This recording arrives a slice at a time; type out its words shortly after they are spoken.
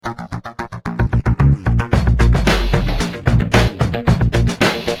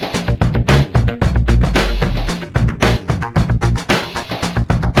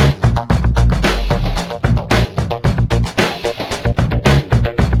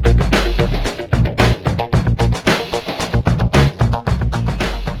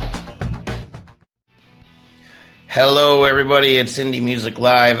Hello, everybody. It's Indie Music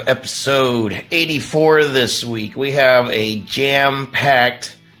Live, episode 84 this week. We have a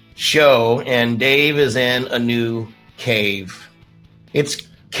jam-packed show, and Dave is in a new cave. It's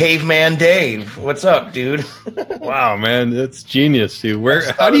Caveman Dave. What's up, dude? Wow, man, that's genius, dude.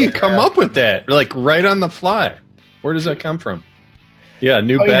 How do you come up with that? Like right on the fly. Where does that come from? Yeah,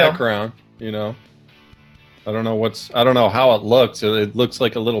 new background, you know. I don't know how it looks. It looks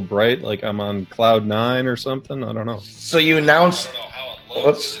like a little bright, like I'm on cloud 9 or something. I don't know. So you announced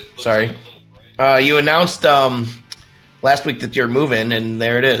you announced last week that you're moving, and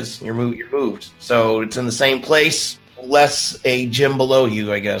there it is. You're moved. So it's in the same place, less a gym below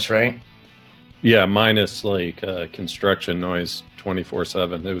you, I guess, right? Yeah, minus like construction noise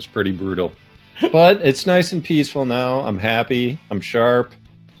 24/7. It was pretty brutal. But it's nice and peaceful now. I'm happy. I'm sharp.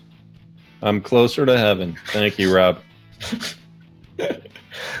 I'm closer to heaven. Thank you, Rob.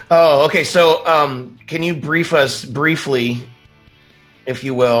 Oh, okay. So can you brief us briefly, if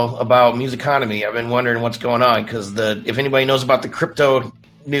you will, about Musiconomy? I've been wondering what's going on because if anybody knows about the crypto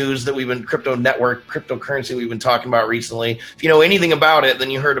news crypto network, cryptocurrency we've been talking about recently, if you know anything about it, then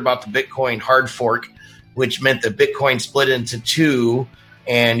you heard about the Bitcoin hard fork, which meant that Bitcoin split into two,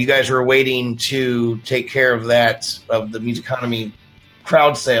 and you guys were waiting to take care of that, of the Musiconomy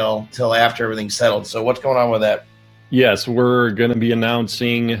crowd sale till after everything's settled. So what's going on with that? Yes, we're going to be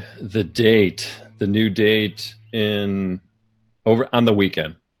announcing the new date over on the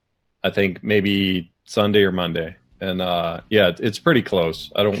weekend. I think maybe Sunday or Monday. And yeah, it's pretty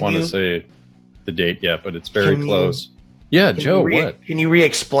close. I don't want to say the date yet, but it's very close. Yeah, Joe, what? Can you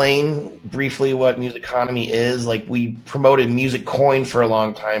re-explain briefly what Musiconomy is? Like, we promoted Music Coin for a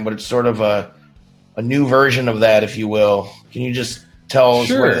long time, but it's sort of a new version of that, if you will. Can you just tell us?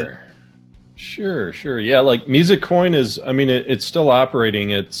 Sure. Yeah, like Music Coin is, I mean, it's still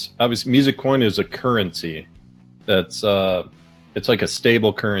operating. It's obviously Music Coin is a currency that's it's like a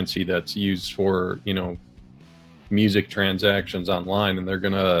stable currency that's used for, you know, music transactions online, and they're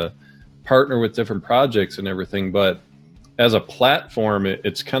going to partner with different projects and everything. But as a platform,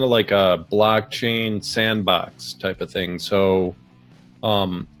 it's kind of like a blockchain sandbox type of thing. So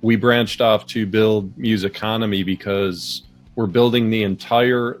we branched off to build Musiconomy because we're building the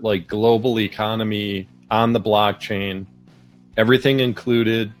entire like global economy on the blockchain, everything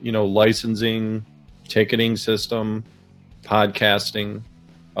included, you know, licensing, ticketing system, podcasting,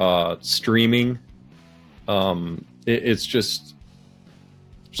 streaming. It's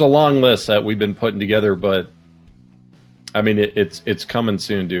a long list that we've been putting together, but I mean, it's coming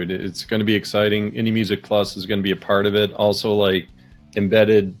soon, dude. It's going to be exciting. Indie Music Plus is going to be a part of it. Also, like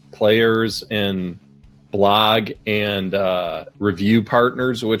embedded players and blog and review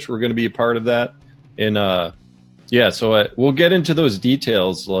partners, which we're going to be a part of that. And yeah, so we'll get into those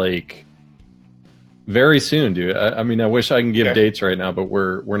details like very soon, dude. I mean, I wish I can give dates right now, but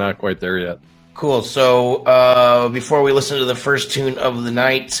we're not quite there yet. Cool. So before we listen to the first tune of the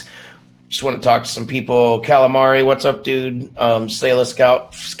night, just want to talk to some people. Calamari, what's up, dude?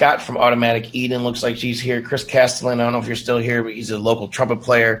 Sayla Scott from Automatic Eden looks like she's here. Chris Castellan, I don't know if you're still here, but he's a local trumpet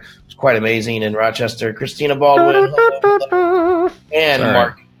player. It's quite amazing in Rochester. Christina Baldwin and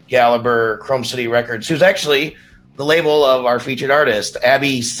Mark Gallagher, Chrome City Records, who's actually the label of our featured artist,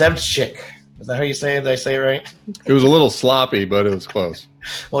 Abby Sevchik. Is that how you say it? Did I say it right? It was a little sloppy, but it was close.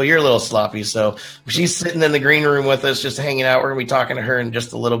 Well, you're a little sloppy, so she's sitting in the green room with us, just hanging out. We're going to be talking to her in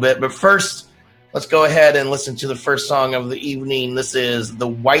just a little bit. But first, let's go ahead and listen to the first song of the evening. This is the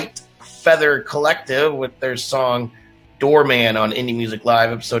White Feather Collective with their song Doorman on Indie Music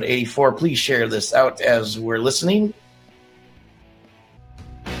Live, episode 84. Please share this out as we're listening.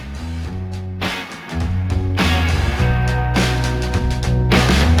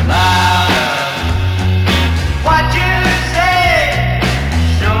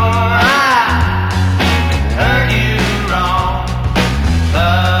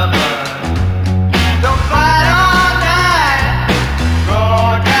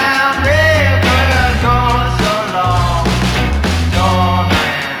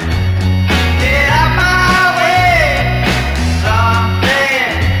 Get out my way.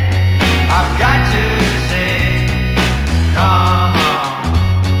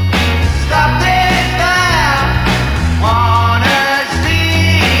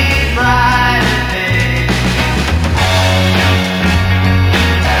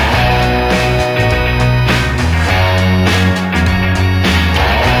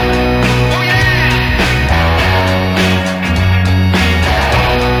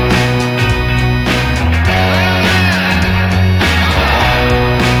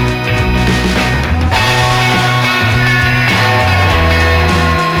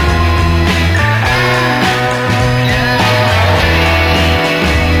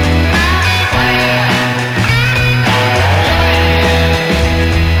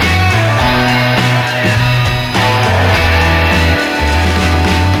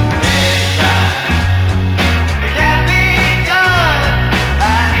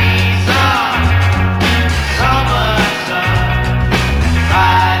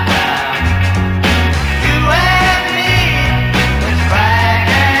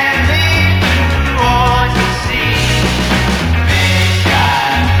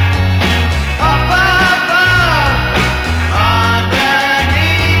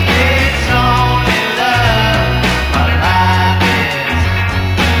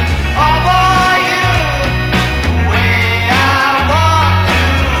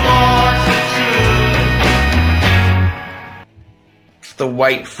 the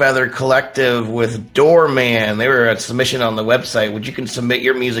White Feather Collective with Doorman. They were a submission on the website, which you can submit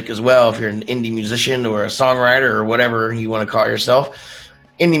your music as well if you're an indie musician or a songwriter or whatever you want to call yourself.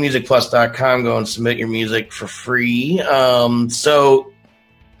 IndieMusicPlus.com. Go and submit your music for free. So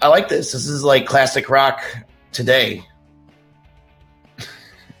I like this. This is like classic rock today.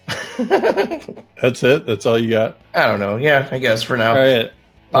 That's it? That's all you got? I don't know. Yeah, I guess for now. All right.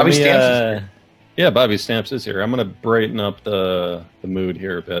 Bobby Stamps is here. Yeah, Bobby Stamps is here. I'm going to brighten up the mood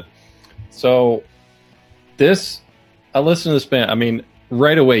here a bit. So I listen to this band. I mean,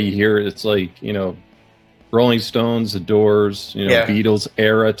 right away you hear it's like, Rolling Stones, The Doors, Beatles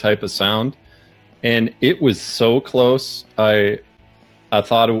era type of sound. And it was so close. I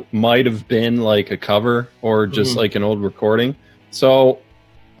thought it might have been like a cover or just like an old recording. So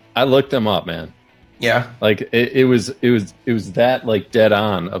I looked them up, man. Yeah. Like it was that like dead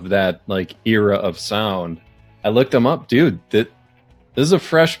on of that like era of sound. I looked them up, dude. This is a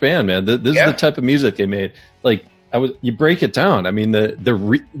fresh band, man. This is the type of music they made. Like you break it down. I mean, the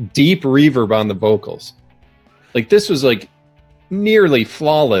deep reverb on the vocals. Like this was like nearly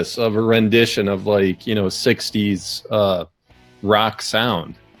flawless of a rendition of like, 60s rock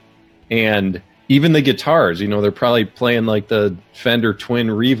sound. And even the guitars, they're probably playing like the Fender Twin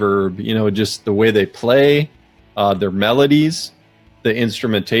Reverb, just the way they play, their melodies, the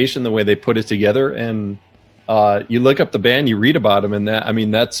instrumentation, the way they put it together. And you look up the band, you read about them,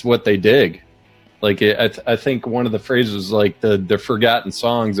 and that's what they dig. Like I think one of the phrases like the forgotten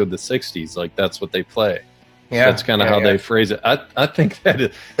songs of the 60s, like that's what they play. Yeah, that's kind of how they phrase it. I think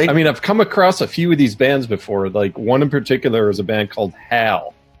that I've come across a few of these bands before. Like one in particular is a band called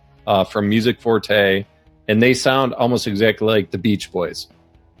Hal. From Music Forte, and they sound almost exactly like the Beach Boys.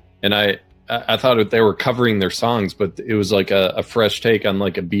 And I thought that they were covering their songs, but it was like a fresh take on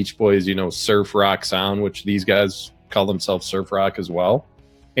like a Beach Boys, surf rock sound, which these guys call themselves surf rock as well.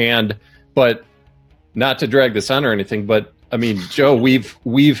 But not to drag this on or anything, but I mean, Joe,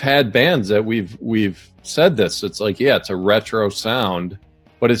 we've had bands that we've said this. It's like, yeah, it's a retro sound,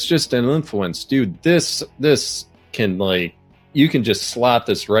 but it's just an influence, dude. This can like. You can just slot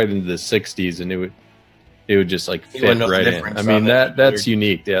this right into the 60s and it would just like fit right in. I mean, that's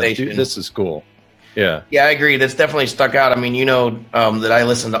unique. Yeah, this is cool. Yeah. Yeah, I agree. That's definitely stuck out. I mean, that I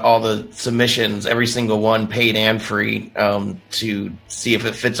listen to all the submissions, every single one paid and free, to see if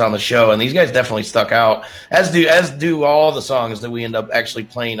it fits on the show. And these guys definitely stuck out, as do all the songs that we end up actually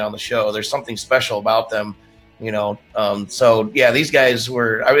playing on the show. There's something special about them, So yeah, these guys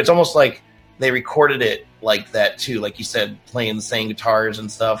it's almost like they recorded it like that too, like you said, playing the same guitars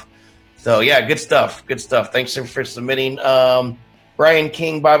and stuff. So yeah, good stuff. Thanks for submitting. Brian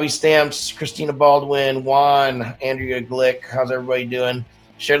King, Bobby Stamps, Christina Baldwin, Juan, Andrea Glick. How's everybody doing?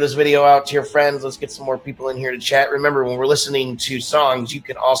 Share this video out to your friends. Let's get some more people in here to chat. Remember, when we're listening to songs, you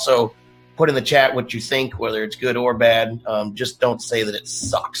can also put in the chat what you think, whether it's good or bad. Just don't say that it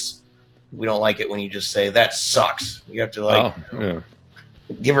sucks. We don't like it when you just say that sucks. You have to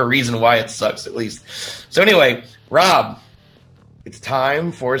give a reason why it sucks, at least. So anyway, Rob, it's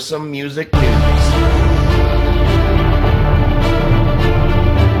time for some music news.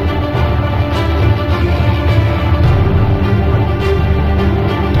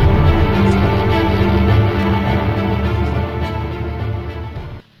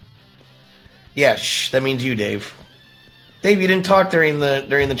 Yeah, that means you, Dave. Dave, you didn't talk during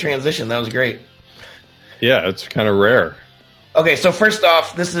the transition. That was great. Yeah, it's kind of rare. Okay, so first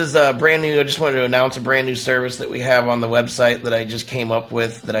off, this is brand new. I just wanted to announce a brand new service that we have on the website that I just came up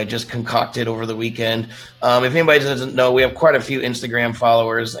with, that I just concocted over the weekend. If anybody doesn't know, we have quite a few Instagram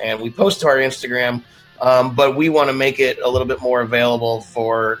followers, and we post to our Instagram, but we want to make it a little bit more available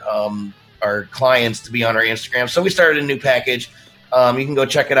for our clients to be on our Instagram. So we started a new package. You can go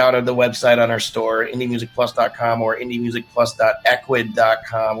check it out at the website on our store, indiemusicplus.com or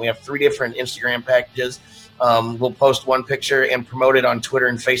indiemusicplus.equid.com. We have 3 different Instagram packages. We'll post one picture and promote it on Twitter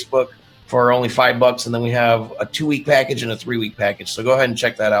and Facebook for only $5, and then we have a 2-week package and a 3-week package. So go ahead and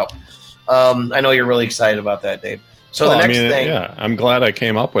check that out. I know you're really excited about that, Dave. So the next thing, yeah, I'm glad I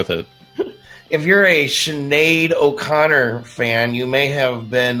came up with it. If you're a Sinead O'Connor fan, you may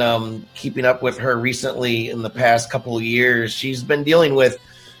have been keeping up with her recently in the past couple of years. She's been dealing with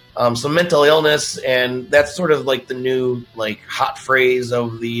some mental illness, and that's sort of like the new hot phrase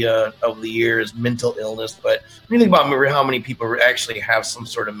of the year is mental illness. But when you think about how many people actually have some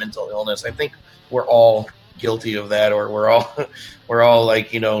sort of mental illness, I think we're all guilty of that, or we're all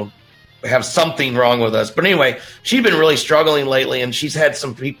have something wrong with us. But anyway, she's been really struggling lately, and she's had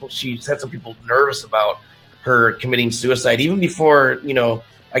some people nervous about her committing suicide, even before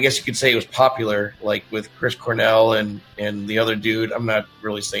I guess you could say it was popular, like with Chris Cornell and the other dude. I'm not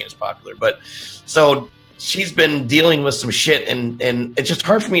really saying it's popular, but so she's been dealing with some shit, and it's just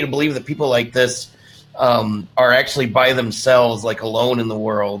hard for me to believe that people like this are actually by themselves, like alone in the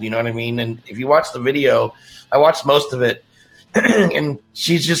world. You know what I mean? And if you watch the video, I watched most of it, and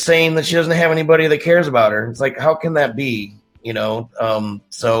she's just saying that she doesn't have anybody that cares about her. It's like, how can that be? You know?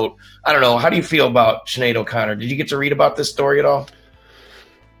 So I don't know. How do you feel about Sinead O'Connor? Did you get to read about this story at all?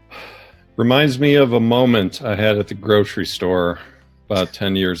 Reminds me of a moment I had at the grocery store about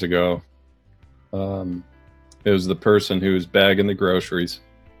 10 years ago. It was the person who was bagging the groceries.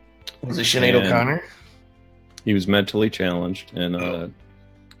 Was it Sinead O'Connor? He was mentally challenged, and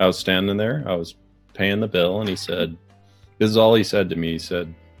I was standing there. I was paying the bill, and he said, this is all he said to me. He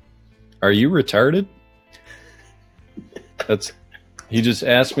said, "Are you retarded?" He just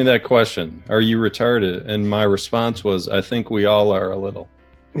asked me that question. Are you retarded? And my response was, I think we all are a little.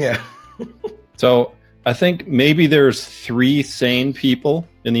 Yeah. So I think maybe there's 3 sane people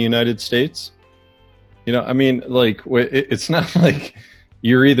in the United States. You know, I mean, like, it's not like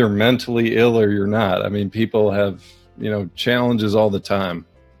you're either mentally ill or you're not. I mean, people have, you know, challenges all the time.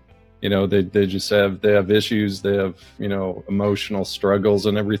 You know, they just have issues. They have, you know, emotional struggles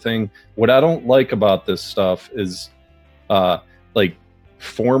and everything. What I don't like about this stuff is like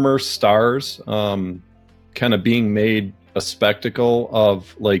former stars kind of being made a spectacle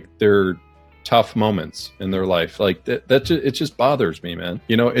of like their tough moments in their life. Like that it just bothers me, man.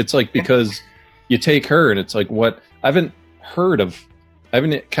 You know, it's like, because you take her and it's like, what? I haven't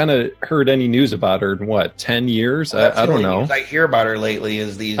kind of heard any news about her in what, 10 years? Well, I don't know. I hear about her lately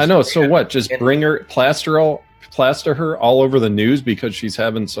is these. I know. So what? Just bring her, plaster her all over the news because she's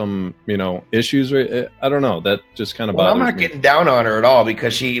having some, you know, issues. I don't know. That just kind of bothers me. I'm not getting down on her at all,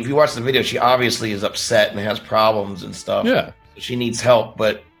 because if you watch the video, she obviously is upset and has problems and stuff. Yeah. She needs help,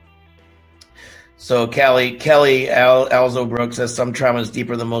 but. So Kelly Alzo Brooks says some trauma is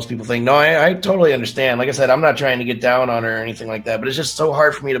deeper than most people think. No, I totally understand. Like I said, I'm not trying to get down on her or anything like that, but it's just so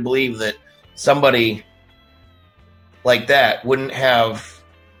hard for me to believe that somebody like that wouldn't have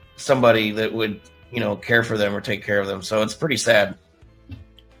somebody that would, you know, care for them or take care of them. So it's pretty sad.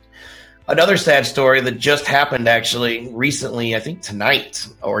 Another sad story that just happened actually recently, I think tonight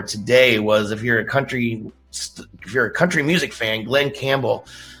or today, was if you're a country music fan, Glenn Campbell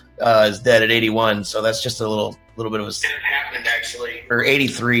is dead at 81. So that's just a little bit of a. It happened actually, or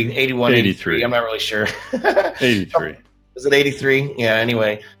 83, 81, 83. I'm not really sure. 83. Is it 83? Yeah.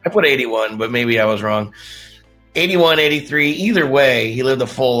 Anyway, I put 81, but maybe I was wrong. 81, 83. Either way, he lived a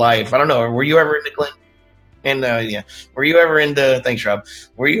full life. I don't know. Were you ever into Glenn? And yeah, were you ever into? Thanks, Rob.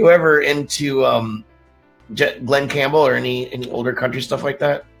 Were you ever into Glenn Campbell or any older country stuff like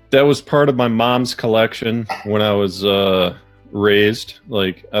that? That was part of my mom's collection when I was raised.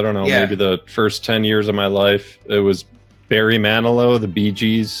 Like, I don't know, maybe the first 10 years of my life. It was Barry Manilow, the Bee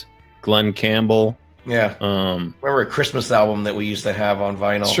Gees, Glenn Campbell. Yeah. Remember a Christmas album that we used to have on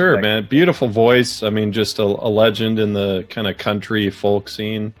vinyl? Sure, man. Beautiful voice. I mean, just a legend in the kind of country folk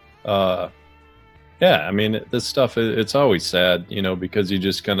scene. Yeah, I mean, this stuff, it's always sad, you know, because you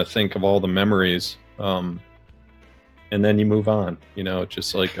just kind of think of all the memories, and then you move on, you know,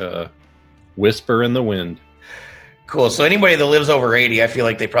 just like a whisper in the wind. Cool. So anybody that lives over 80, I feel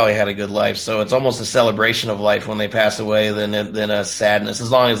like they probably had a good life. So it's almost a celebration of life when they pass away than a sadness,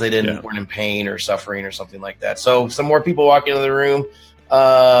 as long as they weren't in pain or suffering or something like that. So some more people walk into the room.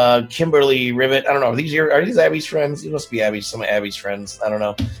 Kimberly Rivet. I don't know. Are these Abby's friends? It must be some of Abby's friends. I don't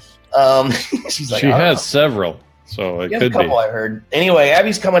know. She's like, she has several. So it could be. A couple I heard. Anyway,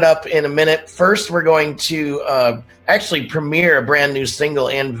 Abby's coming up in a minute. First, we're going to actually premiere a brand new single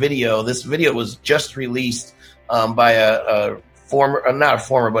and video. This video was just released by a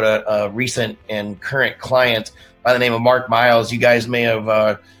recent and current client by the name of Mark Miles. You guys may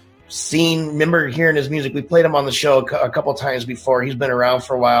have remember hearing his music. We played him on the show a couple times before. He's been around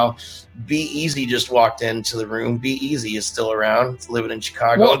for a while. Be Easy just walked into the room. Be Easy is still around. He's living in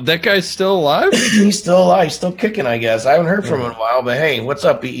Chicago. Well, that guy's still alive? He's still alive. He's still kicking, I guess. I haven't heard from him in a while, but hey, what's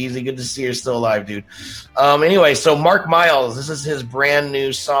up, Be Easy? Good to see you're still alive, dude. Anyway, so Mark Miles, this is his brand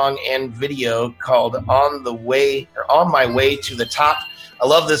new song and video called On My Way to the Top. I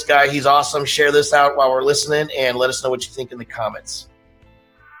love this guy. He's awesome. Share this out while we're listening and let us know what you think in the comments.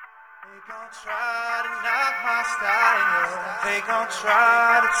 Try to knock my style. They gon'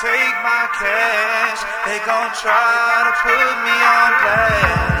 try to take my cash. They gon' try to put me on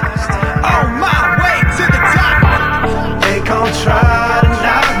blast. On my way to the top. They gon' try to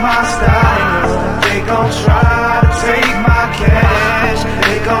knock my style. They gon' try to take my cash.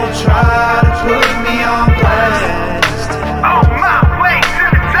 They gon' try to put me on blast. On my way to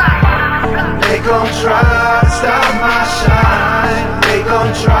the top.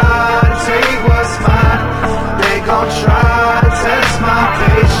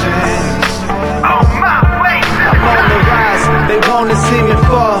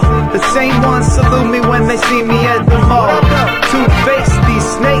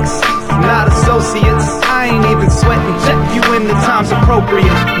 snakes, not associates. I ain't even sweating, check you when the time's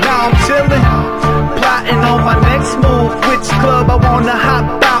appropriate. Now I'm chillin', plotting on my next move. Which club I wanna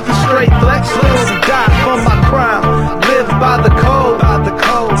hop out and straight flex loose. Die for my crime, live by the code.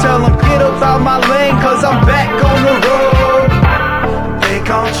 Tell them get up out my lane, cause I'm back on the road. They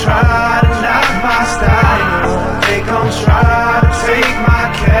gon' try to knock my style. They gon' try to take my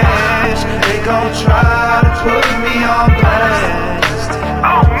cash. They gon' try to put me on blast.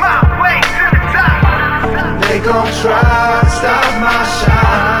 On my way to the top. They gon' try to stop my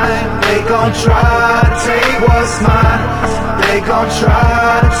shine. They gon' try to take what's mine. They gon'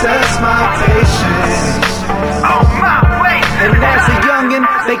 try to test my patience. On my way to the top. And as a youngin',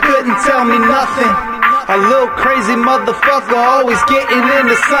 they couldn't tell me nothing. A little crazy motherfucker, always getting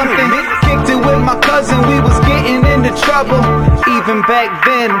into something. Kicked it with my cousin, we was getting into trouble. Even back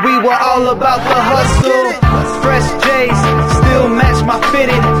then, we were all about the hustle. Fresh J's, still match my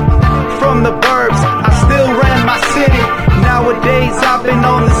fitted. From the burbs, I still ran my city. Nowadays, I've been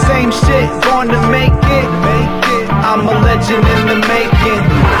on the same shit, born to make it. I'm a legend in the making.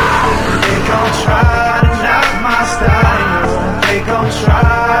 They gon' try to knock my style. They gon'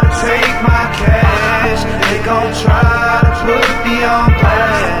 try to take my cash. They gon' try to put me on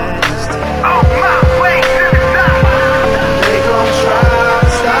blast. On my way to the top. They gon' try to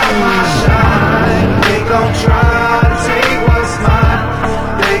stop my shine. They gon' try to take what's mine.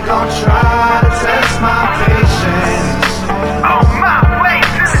 They gon' try to test my patience. On my way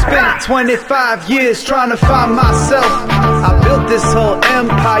to the top. Spent 25 years trying to find myself. I built this whole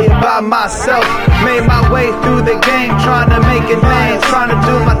empire by myself. Made my way through the game, trying to make a name, trying to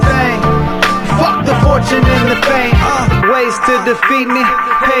do my thing. Fuck the fortune and the fame. Ways to defeat me,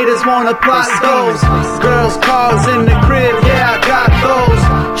 haters wanna plot those. Girls, cars in the crib, yeah, I got those.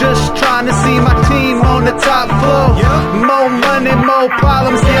 Just trying to see my team on the top floor. More money, more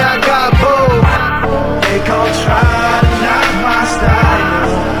problems, yeah, I got both. They gon' try to knock my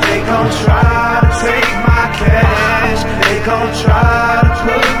style. They gon' try to take my cash. They gon' try to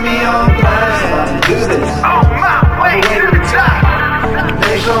put me on blast. Do this. On my way to the top.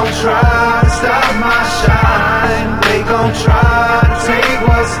 They gon' try to stop my shine. They gon' try to take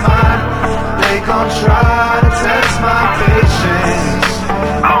what's mine. They gon' try to test my patience.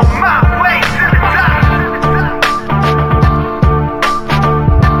 On my way to the top.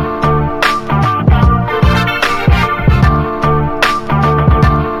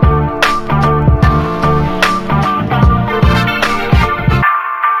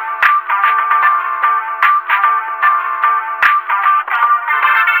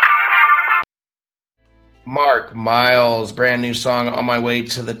 Mark Miles, brand new song, On My Way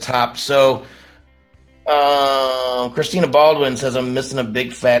to the Top. So, Christina Baldwin says, I'm missing a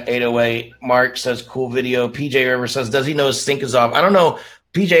big fat 808. Mark says, cool video. PJ River says, does he know his sync is off? I don't know.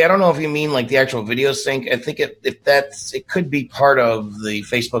 PJ, I don't know if you mean like the actual video sync. I think it could be part of the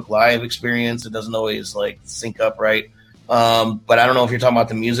Facebook Live experience. It doesn't always like sync up right. But I don't know if you're talking about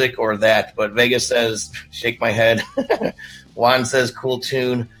the music or that. But Vegas says, shake my head. Juan says, cool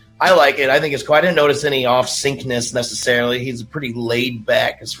tune. I like it. I think it's cool. I didn't notice any off syncness necessarily. He's pretty laid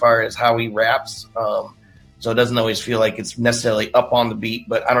back as far as how he raps. So it doesn't always feel like it's necessarily up on the beat.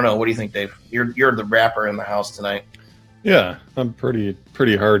 But I don't know. What do you think, Dave? You're the rapper in the house tonight. Yeah, I'm pretty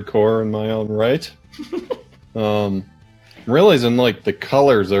hardcore in my own right. Realizing like the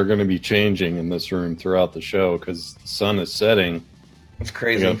colors are going to be changing in this room throughout the show because the sun is setting. It's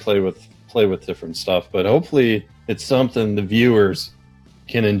crazy. We're gonna play with different stuff, but hopefully it's something the viewers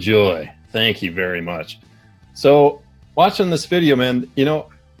can enjoy. Thank you very much. So watching this video, man, you know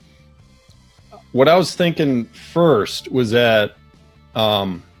what I was thinking first was that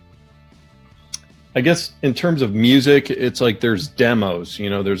I guess in terms of music, it's like there's demos, you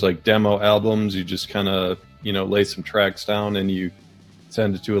know, there's like demo albums. You just kind of, you know, lay some tracks down and you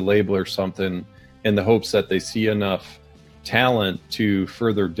send it to a label or something in the hopes that they see enough talent to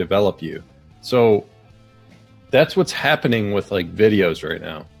further develop you. So that's what's happening with like videos right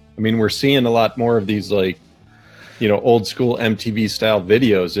now. I mean, we're seeing a lot more of these like, you know, old school MTV style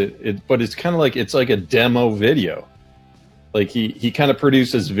videos. But it's kind of like, it's like a demo video. Like he kind of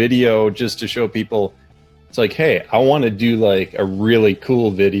produces video just to show people. It's like, hey, I want to do like a really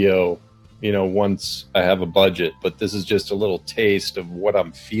cool video, you know, once I have a budget, but this is just a little taste of what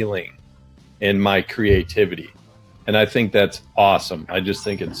I'm feeling in my creativity. And I think that's awesome. I just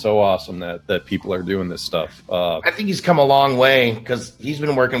think it's so awesome that people are doing this stuff. I think he's come a long way because he's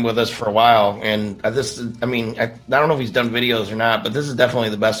been working with us for a while. And I don't know if he's done videos or not, but this is definitely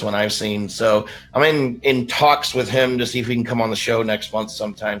the best one I've seen. So I'm in talks with him to see if he can come on the show next month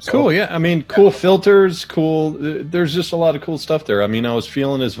sometime. So, cool. Yeah. I mean, cool filters, cool. There's just a lot of cool stuff there. I mean, I was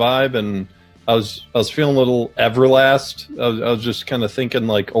feeling his vibe, and I was feeling a little Everlast. I was just kind of thinking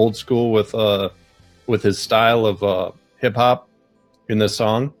like old school with his style of hip hop in this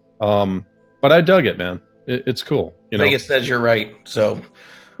song. But I dug it, man. It's cool. You know? Vegas says you're right. So,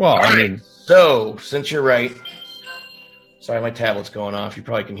 well, all I right. mean, So since you're right, sorry, my tablet's going off. You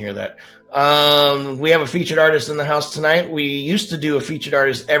probably can hear that. We have a featured artist in the house tonight. We used to do a featured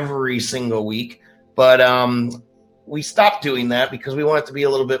artist every single week, but we stopped doing that because we want it to be a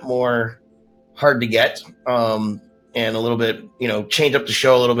little bit more hard to get. And a little bit, change up the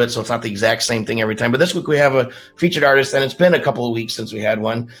show a little bit so it's not the exact same thing every time. But this week we have a featured artist, and it's been a couple of weeks since we had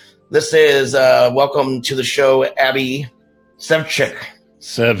one. This is welcome to the show, Abby Sevchik.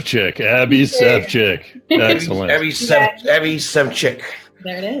 Abby Sevchik. Excellent. Abby Sevchik.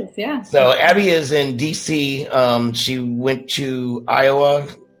 There it is, yeah. So Abby is in D.C. She went to Iowa,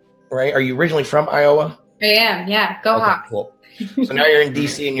 right? Are you originally from Iowa? I am, yeah. Go Hawks. Cool. So now you're in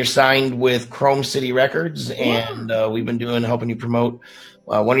DC and you're signed with Chrome City Records, and we've been helping you promote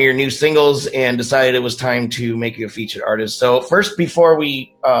one of your new singles, and decided it was time to make you a featured artist. So first, before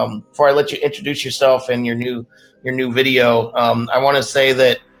I let you introduce yourself and your new video, I want to say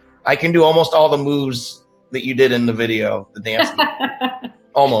that I can do almost all the moves that you did in the video, the dance,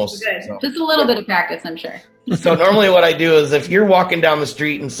 almost. Good. So. Just a little bit of practice, I'm sure. So normally what I do is if you're walking down the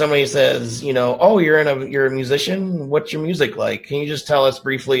street and somebody says, oh, you're a musician, what's your music like? Can you just tell us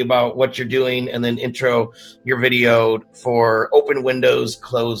briefly about what you're doing and then intro your video for Open Windows,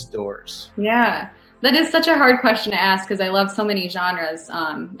 Closed Doors? Yeah, that is such a hard question to ask because I love so many genres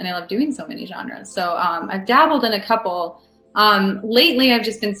and I love doing so many genres. So I've dabbled in a couple. Lately, I've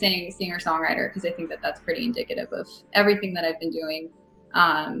just been saying singer-songwriter because I think that that's pretty indicative of everything that I've been doing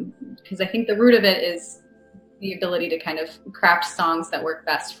because I think the root of it is the ability to kind of craft songs that work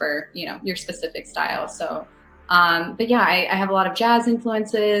best for, your specific style. So, but yeah, I have a lot of jazz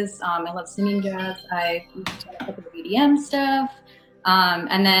influences. I love singing jazz. I do a couple of EDM stuff.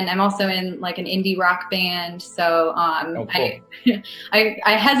 And then I'm also in like an indie rock band. So, cool.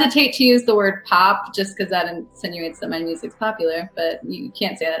 I hesitate to use the word pop just because that insinuates that my music's popular, but you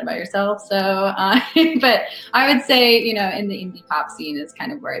can't say that about yourself. So, but I would say, in the indie pop scene is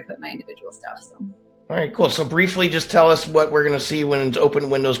kind of where I put my individual stuff. So. All right, cool. So briefly, just tell us what we're going to see when it's Open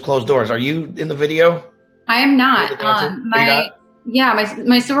Windows, Closed Doors. Are you in the video? I am not.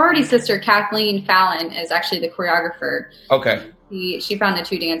 My sorority sister, Kathleen Fallon, is actually the choreographer. Okay. She found the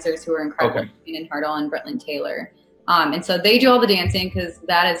two dancers who were incredible, Shannon Hartle and Brettlin Taylor. And so they do all the dancing because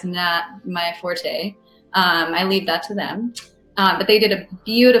that is not my forte. I leave that to them. But they did a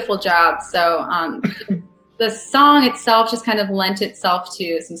beautiful job. So the song itself just kind of lent itself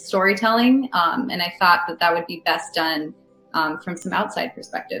to some storytelling. And I thought that would be best done from some outside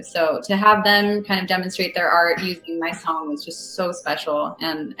perspective. So to have them kind of demonstrate their art using my song was just so special.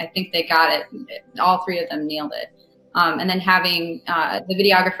 And I think they got it. All three of them nailed it. And then having the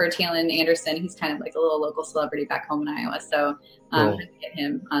videographer, Talon Anderson, he's kind of like a little local celebrity back home in Iowa. So cool. to get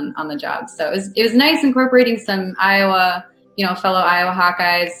him on the job. So it was nice incorporating some Iowa, fellow Iowa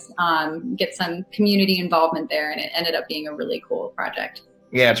Hawkeyes, get some community involvement there. And it ended up being a really cool project.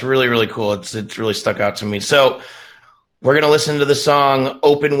 Yeah, it's really, really cool. It's really stuck out to me. So we're going to listen to the song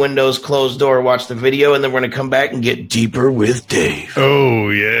Open Windows, Closed Door, watch the video, and then we're going to come back and get deeper with Dave. Oh,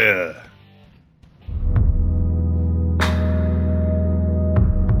 yeah.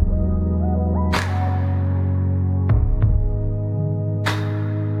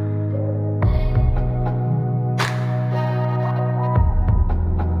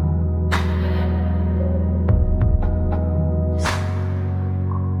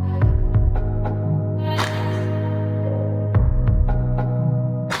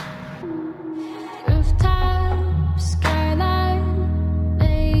 Rooftop skyline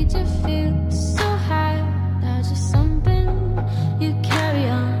made you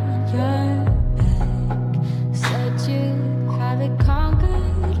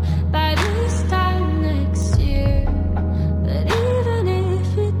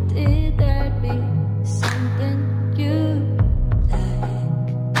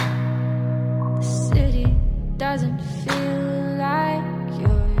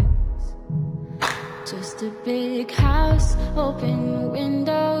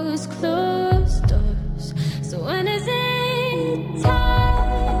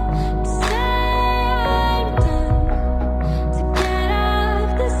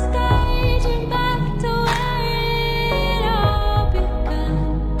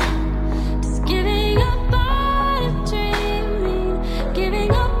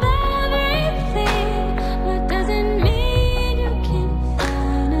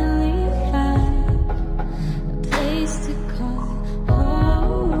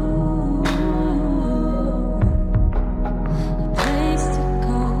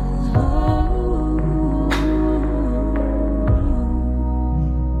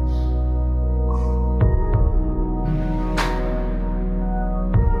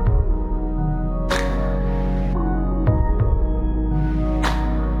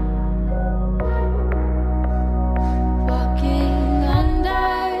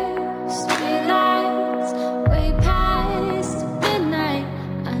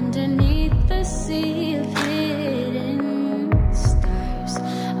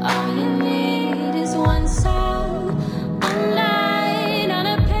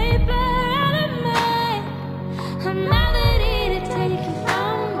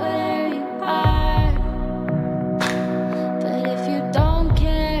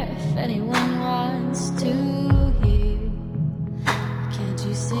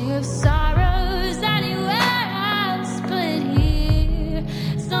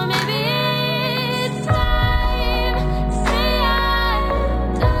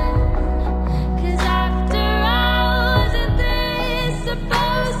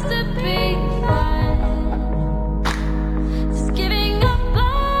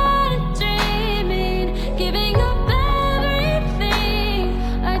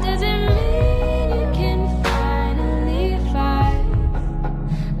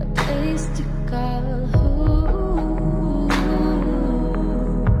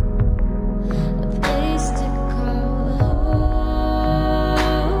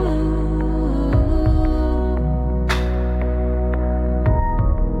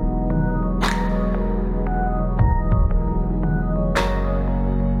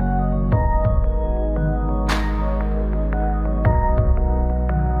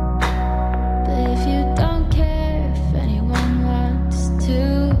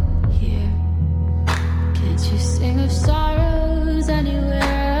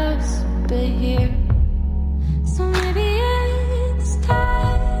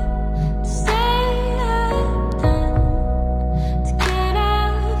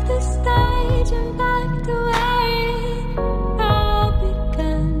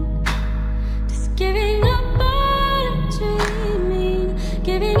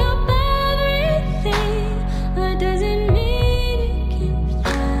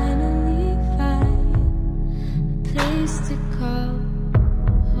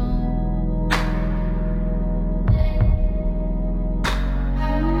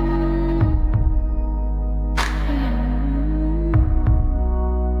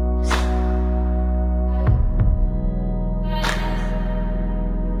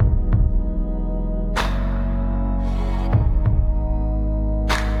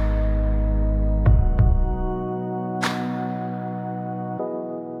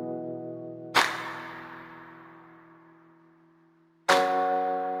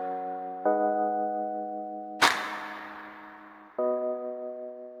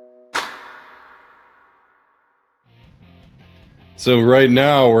So right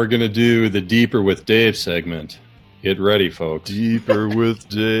now we're going to do the Deeper with Dave segment. Get ready, folks. Deeper with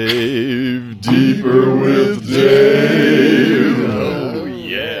Dave. Deeper with Dave. Oh,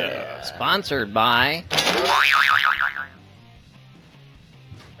 yeah. Sponsored by...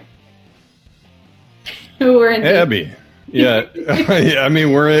 We're in Abby. Yeah. Yeah, I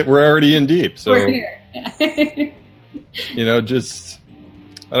mean, we're already in deep. So, We're here. just,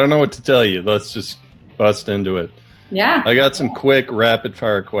 I don't know what to tell you. Let's just bust into it. Yeah. I got some quick rapid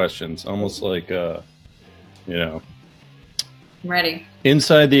fire questions, almost like, I'm ready.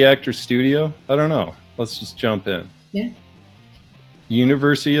 inside the actor's studio. I don't know. Let's just jump in. Yeah.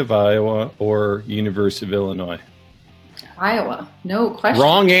 University of Iowa or University of Illinois? Iowa. No question.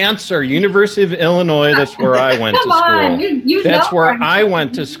 Wrong answer. University of Illinois. That's where I went to Come school. on. You That's know where I'm I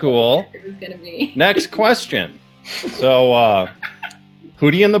went to school. It was going to be. Next question. So,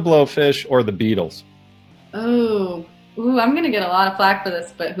 Hootie and the Blowfish or the Beatles? Oh. Ooh, I'm going to get a lot of flack for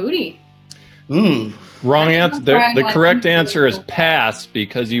this, but Hootie. Ooh. Wrong answer. The correct answer is pass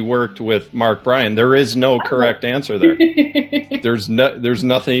because you worked with Mark Bryan. There is no correct answer there. There's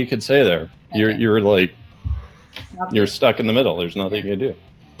nothing you could say there. You're like you're stuck in the middle. There's nothing you can do.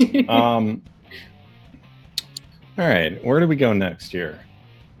 All right, where do we go next here?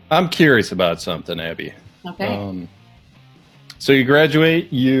 I'm curious about something, Abby. Okay. So you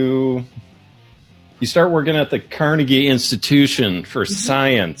graduate, you start working at the Carnegie Institution for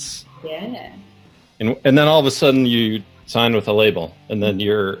Science. Yeah. And then all of a sudden you sign with a label, and then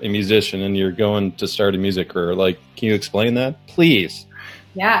you're a musician and you're going to start a music career. Like, can you explain that, please?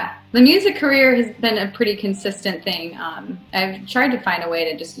 Yeah. The music career has been a pretty consistent thing. I've tried to find a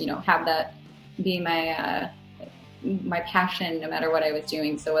way to just, have that be my passion no matter what I was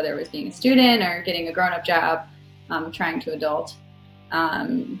doing. So whether it was being a student or getting a grown-up job, trying to adult.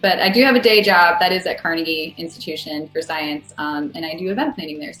 But I do have a day job that is at Carnegie Institution for Science, and I do event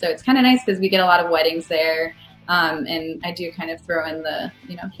planning there. So it's kind of nice because we get a lot of weddings there, and I do kind of throw in the,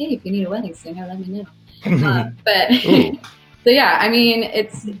 hey, if you need a wedding singer, let me know. But so yeah, I mean,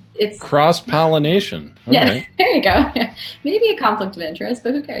 it's cross-pollination. Yeah, right. There you go. Maybe a conflict of interest,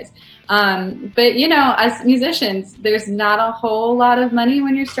 but who cares? But as musicians, there's not a whole lot of money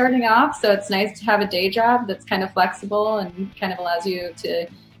when you're starting off, so it's nice to have a day job that's kind of flexible and kind of allows you to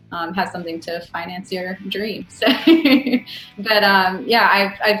have something to finance your dreams. But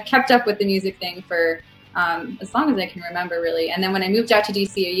I've kept up with the music thing for as long as I can remember, really. And then when I moved out to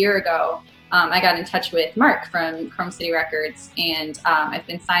DC a year ago, I got in touch with Mark from Chrome City Records, and I've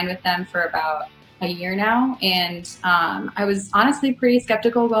been signed with them for about a year now. And I was honestly pretty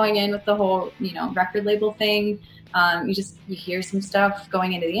skeptical going in with the whole, record label thing. You hear some stuff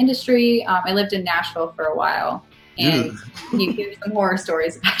going into the industry. I lived in Nashville for a while, and you hear some horror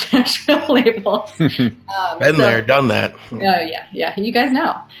stories about Nashville labels. Been there, done that. Oh, yeah, you guys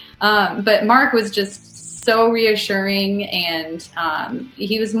know. But Mark was just so reassuring, and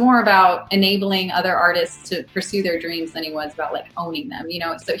he was more about enabling other artists to pursue their dreams than he was about owning them,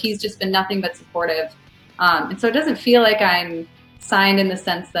 so he's just been nothing but supportive, and so it doesn't feel like I'm signed in the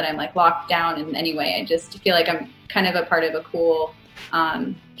sense that I'm locked down in any way. I just feel like I'm kind of a part of a cool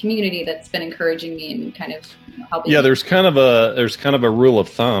community that's been encouraging me and kind of helping me. There's kind of a rule of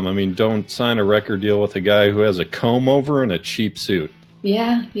thumb. I mean, don't sign a record deal with a guy who has a comb over and a cheap suit.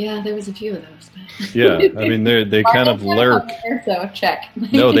 Yeah, there was a few of those. Yeah, I mean, they kind of lurk. So check.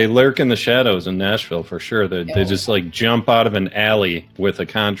 No, they lurk in the shadows in Nashville for sure. They just jump out of an alley with a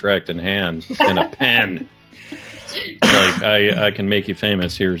contract in hand and a pen. I can make you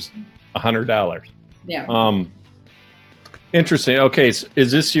famous. Here's $100. Yeah. Interesting. Okay, so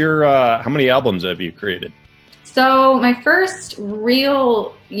is this your? How many albums have you created? So my first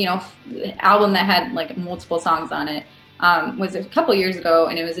real, album that had multiple songs on it. Was a couple years ago,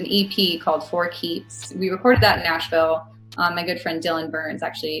 and it was an EP called Four Keeps. We recorded that in Nashville. My good friend Dylan Burns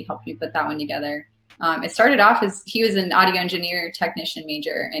actually helped me put that one together. It started off as he was an audio engineer technician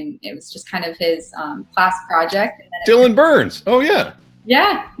major, and it was just kind of his class project. Dylan Burns. Oh yeah.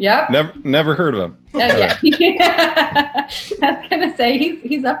 Yeah. Yep. Never heard of him. Yeah. I was gonna say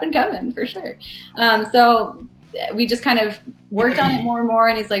he's up and coming for sure. So we just kind of worked on it more and more,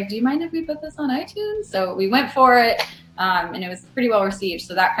 and he's like, "Do you mind if we put this on iTunes?" So we went for it. And it was pretty well received.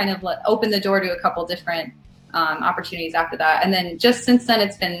 So that kind of opened the door to a couple different opportunities after that. And then just since then,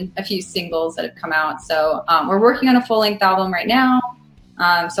 it's been a few singles that have come out. So we're working on a full-length album right now.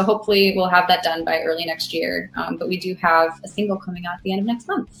 So hopefully we'll have that done by early next year. But we do have a single coming out at the end of next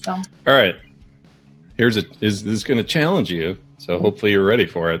month. So. All right. This is going to challenge you. So hopefully you're ready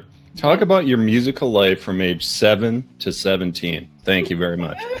for it. Talk about your musical life from age 7 to 17. Thank you very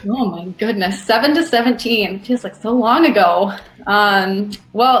much. Oh my goodness, 7 to 17 feels like so long ago.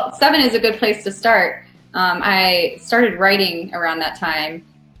 Well, 7 is a good place to start. I started writing around that time,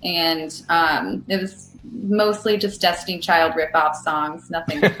 and it was mostly just Destiny Child rip-off songs,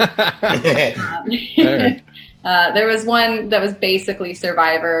 nothing. Right. There was one that was basically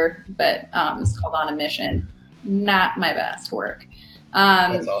Survivor, but it's called On a Mission. Not my best work.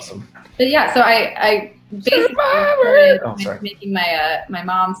 That's awesome. But yeah, so I basically started making my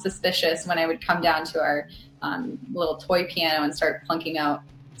mom suspicious when I would come down to our little toy piano and start plunking out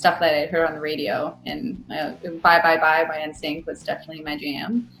stuff that I heard on the radio. And Bye Bye Bye by NSYNC was definitely my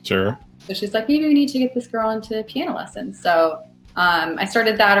jam. Sure. So she's like, maybe we need to get this girl into piano lessons. So I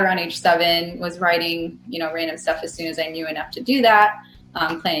started that around age 7, was writing, random stuff as soon as I knew enough to do that,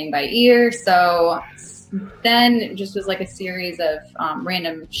 playing by ear. So then it just was like a series of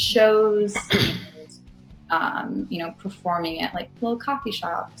random shows, and, performing at like little coffee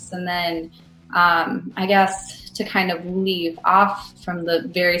shops. And then I guess to kind of leave off from the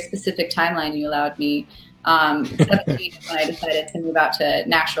very specific timeline you allowed me, 17 is when I decided to move out to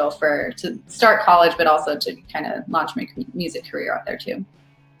Nashville to start college, but also to kind of launch my music career out there too.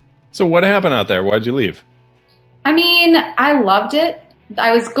 So what happened out there? Why'd you leave? I mean, I loved it.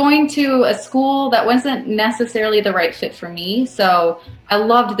 I was going to a school that wasn't necessarily the right fit for me. So I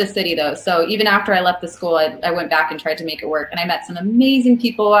loved the city though. So even after I left the school, I went back and tried to make it work. And I met some amazing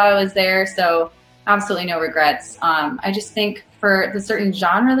people while I was there. So absolutely no regrets. I just think for the certain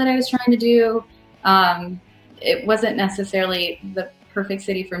genre that I was trying to do, it wasn't necessarily the perfect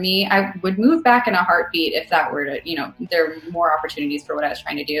city for me. I would move back in a heartbeat if that were to, there were more opportunities for what I was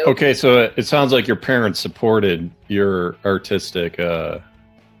trying to do. Okay, so it sounds like your parents supported your artistic,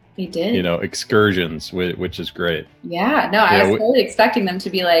 they did, excursions, which is great. Yeah, no, I was totally expecting them to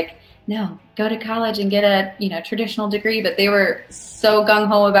be like, no, go to college and get a, traditional degree, but they were so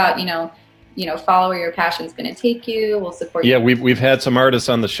gung-ho about, follow where your passion's going to take you. We'll support you. Yeah, we've had some artists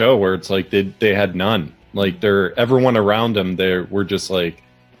on the show where it's like they had none. Like everyone around them, we're just like,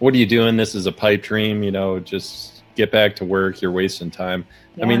 what are you doing? This is a pipe dream, just get back to work. You're wasting time.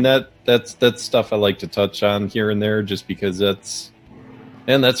 Yeah. I mean, that's stuff I like to touch on here and there just because that's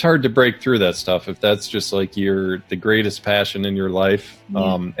hard to break through that stuff. If that's just like the greatest passion in your life,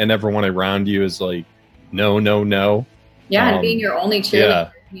 and everyone around you is like, no. Yeah. And being your only cheerleader. Yeah.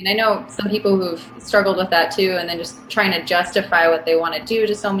 I mean, I know some people who've struggled with that too, and then just trying to justify what they want to do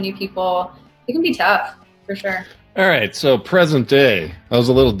to so many people. It can be tough, for sure. All right, so present day. I was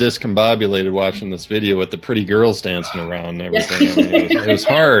a little discombobulated watching this video with the pretty girls dancing around and everything. I mean, it was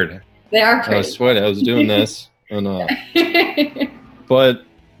hard. They are pretty. I was sweating. I was doing this. And, but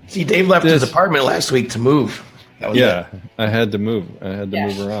see, Dave left his apartment last week to move. I had to move. I had to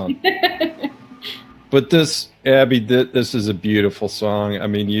move around. But this, Abby, this is a beautiful song. I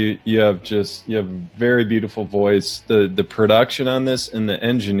mean, you have a very beautiful voice. The production on this and the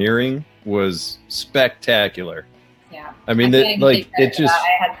engineering was spectacular. Yeah. I mean, I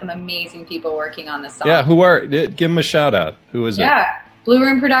had some amazing people working on this song. Yeah, give them a shout out. Who is it? Yeah, Blue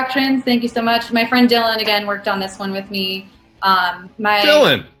Room Productions. Thank you so much. My friend Dylan again worked on this one with me.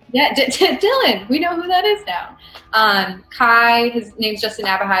 Dylan. Yeah, Dylan. We know who that is now. Kai, his name's Justin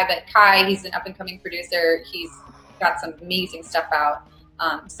Abahai, but Kai, he's an up-and-coming producer. He's got some amazing stuff out.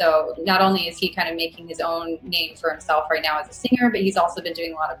 So not only is he kind of making his own name for himself right now as a singer, but he's also been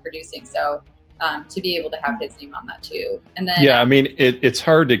doing a lot of producing. So to be able to have his name on that too. And then I mean, it's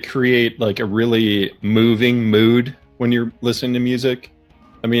hard to create like a really moving mood when you're listening to music.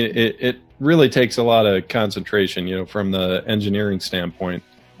 I mean, it really takes a lot of concentration, from the engineering standpoint.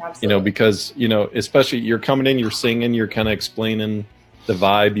 Absolutely. Because, especially you're coming in, you're singing, you're kind of explaining the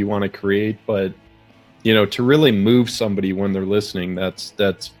vibe you want to create. But, to really move somebody when they're listening, that's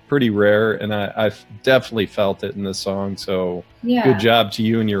pretty rare. And I've definitely felt it in this song. So good job to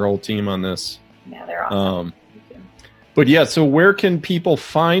you and your whole team on this. Yeah, they're awesome. But yeah, so where can people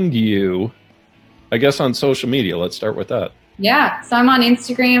find you? I guess on social media. Let's start with that. Yeah, so I'm on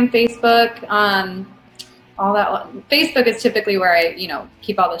Instagram, Facebook, all that. Facebook is typically where I,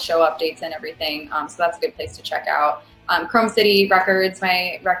 keep all the show updates and everything. So that's a good place to check out. Chrome City Records,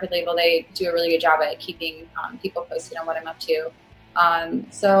 my record label, they do a really good job at keeping people posted on what I'm up to.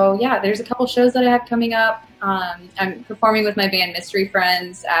 So yeah, there's a couple shows that I have coming up. I'm performing with my band Mystery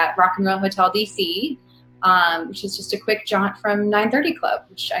Friends at Rock and Roll Hotel DC, which is just a quick jaunt from 930 Club,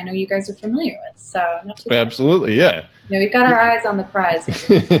 which I know you guys are familiar with. So absolutely, yeah. We've got our eyes on the prize.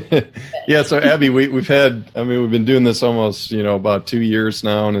 Yeah, so Abby, we've been doing this almost, about 2 years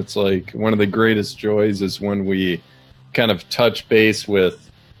now, and it's like one of the greatest joys is when we kind of touch base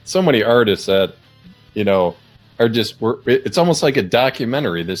with so many artists that, you know, are just, it's almost like a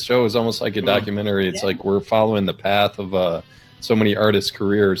documentary. This show is almost like a documentary. It's like we're following the path of so many artists'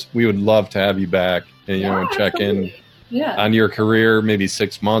 careers. We would love to have you back and, you know, check in on your career, maybe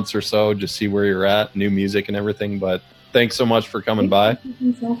 6 months or so, just see where you're at, new music and everything. But thanks so much for coming by. It's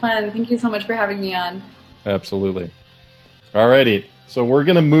been so fun. Thank you so much for having me on. Absolutely. Alrighty. So we're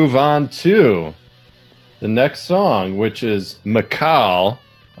going to move on to the next song, which is Michal.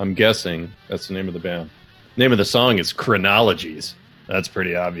 I'm guessing that's the name of the band. Name of the song is Chronologies. That's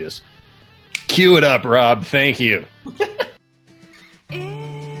pretty obvious. Cue it up, Rob. Thank you.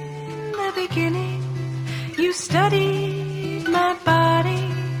 In the beginning, you studied my body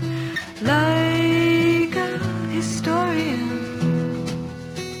like a historian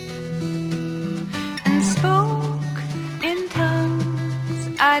and spoke in tongues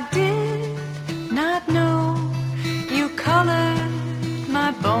I did not know. You colored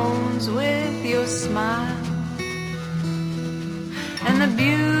my bones with your smile and the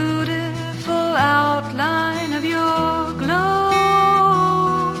beautiful outline of your glow.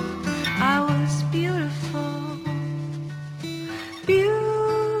 I was beautiful,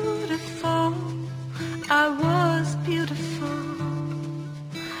 beautiful. I was beautiful,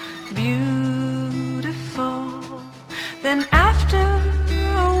 beautiful. Then after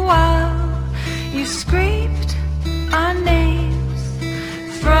a while, you scraped our names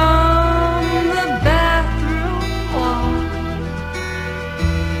from the bathroom wall.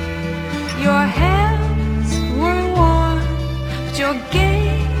 Your hands were warm, but your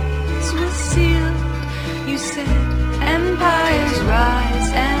gaze was sealed. You said, empires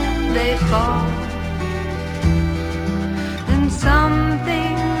rise and they fall. Then some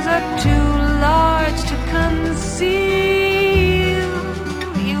things are too large to conceal.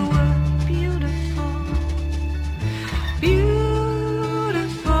 You were beautiful,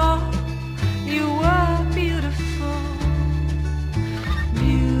 beautiful. You were beautiful,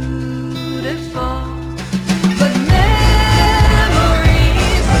 beautiful. But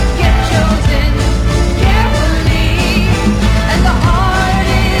memories get chosen carefully, and the heart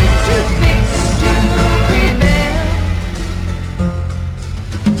is too fixed to prevail.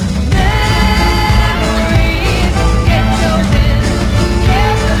 Memories get chosen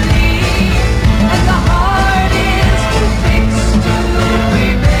carefully, and the heart is too fixed to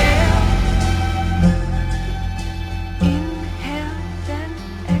prevail. Inhale, then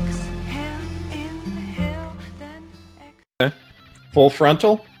exhale. Inhale, then exhale. Full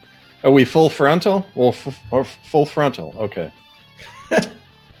frontal? Are we full frontal? Well, or full frontal. Okay.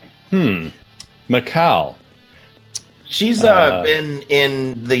 Michal. She's been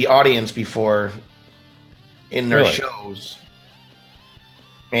in the audience before in their Really? shows.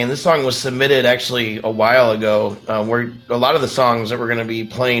 And this song was submitted actually a while ago. Where a lot of the songs that we're going to be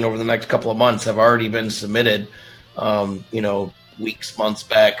playing over the next couple of months have already been submitted. You know, weeks, months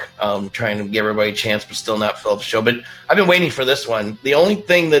back, trying to give everybody a chance, but still not fill up the show. But I've been waiting for this one. The only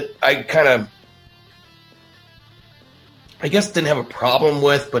thing that I guess didn't have a problem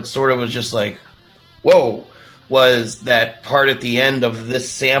with, but sort of was just like, whoa, was that part at the end of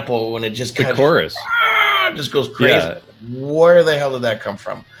this sample when it just The kind chorus. of just goes crazy. Yeah. Where the hell did that come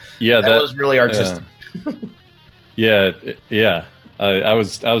from? Yeah, That was really artistic. Yeah. I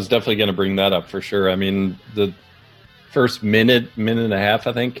was definitely going to bring that up for sure. I mean, the first minute and a half,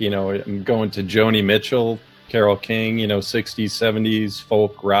 I think, you know, I'm going to Joni Mitchell, Carole King, you know, 60s, 70s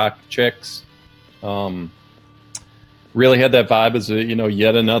folk rock chicks. Really had that vibe as a, you know,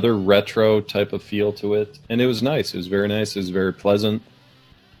 yet another retro type of feel to it. And it was nice. It was very nice. It was very pleasant.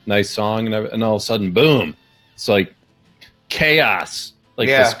 Nice song. And all of a sudden, boom, it's like chaos. Like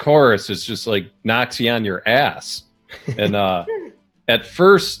this chorus is just like knocks you on your ass. And at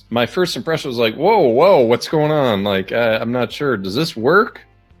first, my first impression was like, whoa, what's going on? Like, I'm not sure. Does this work?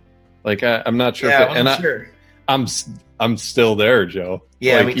 Like, I'm not sure. Yeah, I'm sure. I'm still there, Joe.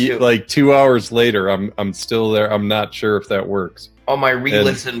 Yeah, like, me too. Like 2 hours later, I'm still there. I'm not sure if that works. On my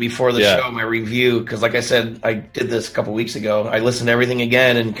re-listen before the yeah. show, my review, because like I said, I did this a couple weeks ago. I listened to everything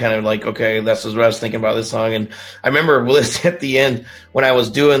again and kind of like, okay, that's what I was thinking about this song. And I remember listening at the end when I was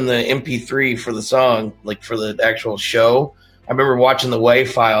doing the MP3 for the song, like for the actual show. I remember watching the WAV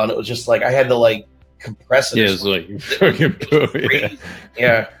file, and it was just like I had to like compress it. Yeah, it's like fucking boom.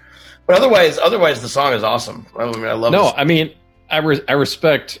 Yeah. But otherwise, the song is awesome. I mean, I love. No, I mean, I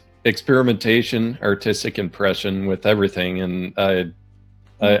respect experimentation, artistic impression with everything, and I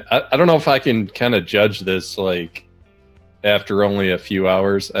don't know if I can kind of judge this like after only a few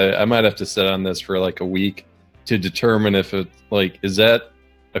hours. I might have to sit on this for like a week to determine if it like is that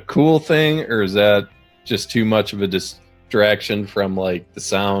a cool thing or is that just too much of a distraction from like the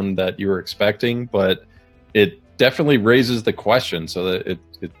sound that you were expecting, but it definitely raises the question, so that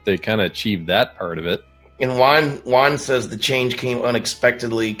they kind of achieve that part of it. And Juan says the change came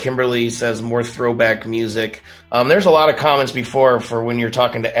unexpectedly. Kimberly says more throwback music. There's a lot of comments before for when you're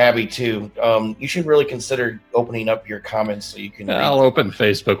talking to Abby too. You should really consider opening up your comments so you can. I'll open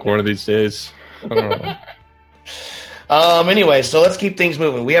Facebook one of these days. I don't know. Anyway, so let's keep things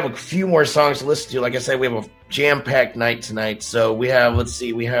moving. We have a few more songs to listen to. Like I said, we have a jam-packed night tonight. So we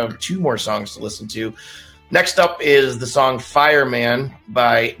have 2 more songs to listen to. Next up is the song Fireman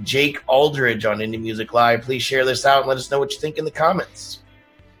by Jake Aldridge on Indie Music Live. Please share this out and let us know what you think in the comments.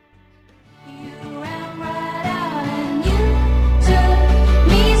 You ran right out and you took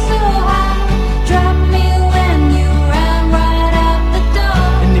me so high, dropped me when you ran right out the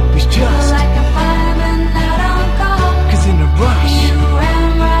door. And it was just Like a fireman out on call. cause in a rush. You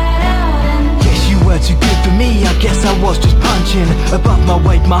ran right out and Yes, you were too good for me, I guess I was just punching above my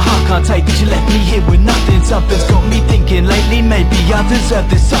weight, my heart can't take that you left me here with nothing. Something's got me thinking lately, maybe I deserve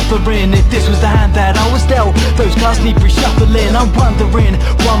this suffering. If this was the hand that I was dealt, those cards need reshuffling. I'm wondering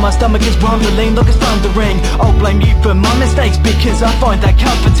why my stomach is rumbling like it's thundering. I'll blame you for my mistakes because I find that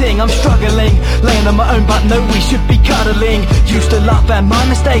comforting. I'm struggling, laying on my own but no, we should be cuddling. Used to laugh at my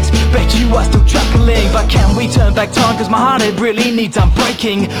mistakes, bet you are still chuckling. But can we turn back time, cause my heart it really needs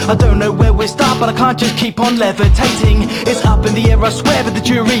unbreaking. I don't know where we start, but I can't just keep on levitating. It's up in the air, I swear, but the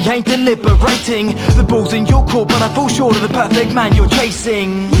jury ain't deliberating. The ball's in your court, but I fall short of the perfect man you're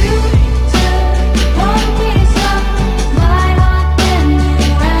chasing. you took one piece of my heart, then you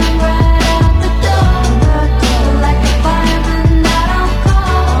ran right out the door. Like a fireman out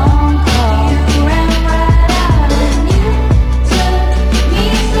on call. You ran right out and you took me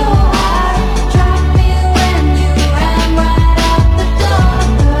so high, dropped me when you ran right out the door.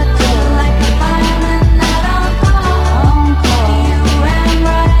 Like a fireman out on call. You ran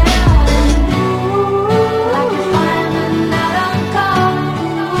right out and like a fireman out on call.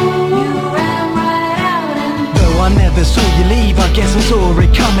 You ran right out and Though I never saw you leave, I guess I saw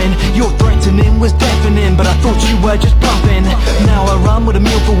it coming. Your threatening was deafening, but I thought you were just bluffing. Now I run with a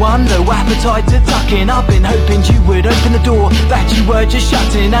meal for one, no appetite to tuck in. I've been hoping you would open the door that you were just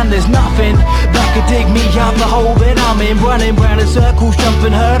shutting, and there's nothing that could dig me out the hole that I'm in. Running round in circles,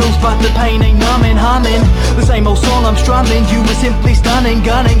 jumping hurdles, but the pain ain't numbing. Humming the same old song I'm strumming. You were simply stunning,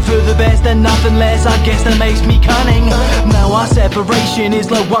 gunning for the best and nothing less. I guess that makes me cunning. Now our separation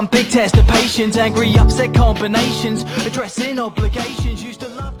is like one big test of patience. Angry, upset combinations, addressing obligations. Used to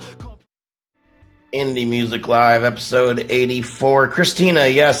love. Indie Music Live, episode 84. Christina,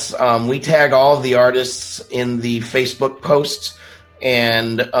 yes, we tag all of the artists in the Facebook posts,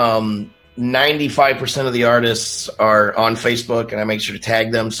 and 95% of the artists are on Facebook, and I make sure to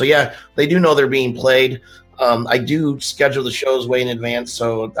tag them. So, yeah, they do know they're being played. I do schedule the shows way in advance,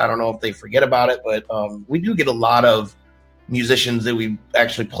 so I don't know if they forget about it, but we do get a lot of musicians that we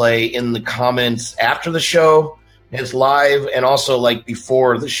actually play in the comments after the show is live, and also like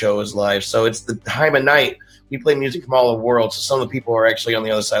before the show is live. So it's the time of night. We play music from all over the world, so some of the people are actually on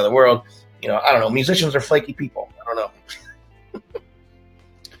the other side of the world. You know, I don't know. Musicians are flaky people. I don't know.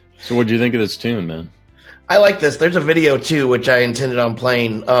 So what do you think of this tune, man? I like this. There's a video too, which I intended on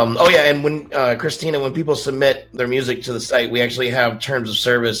playing. Oh yeah, and when Christina, when people submit their music to the site, we actually have terms of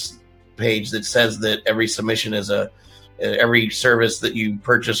service page that says that every submission is every service that you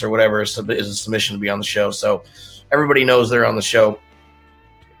purchase or whatever is a submission to be on the show. So everybody knows they're on the show.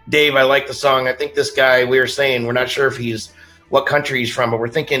 Dave, I like the song. I think this guy, we were saying, we're not sure if what country he's from, but we're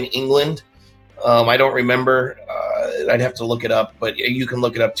thinking England. I don't remember. I'd have to look it up, but you can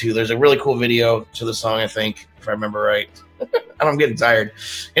look it up too. There's a really cool video to the song, I think, if I remember right. I'm getting tired.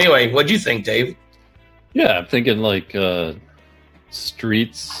 Anyway, what'd you think, Dave? Yeah, I'm thinking like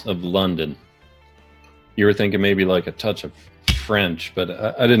Streets of London. You were thinking maybe like a touch of French, but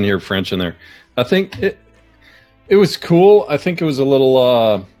I didn't hear French in there. I think it was cool. I think it was a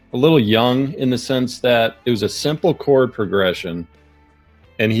little young in the sense that it was a simple chord progression,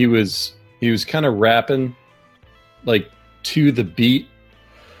 and he was kind of rapping like to the beat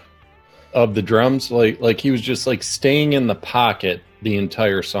of the drums, like he was just like staying in the pocket the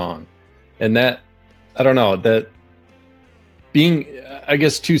entire song. And that, I don't know, that being, I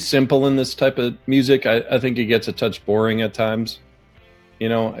guess, too simple in this type of music, I think it gets a touch boring at times. You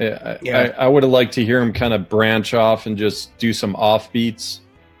know, I would have liked to hear him kind of branch off and just do some offbeats.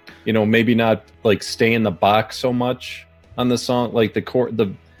 You know, maybe not like stay in the box so much on the song. Like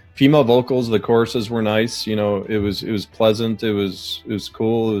the female vocals, the choruses were nice. You know, it was pleasant. It was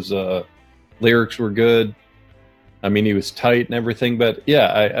cool. Lyrics were good. I mean, he was tight and everything, but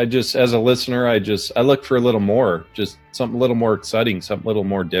yeah, I just, as a listener, I look for a little more, just something a little more exciting, something a little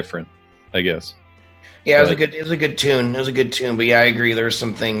more different, I guess. Yeah, it was a good tune. It was a good tune, but yeah, I agree. There were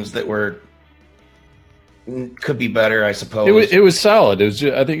some things that could be better, I suppose. It was solid. It was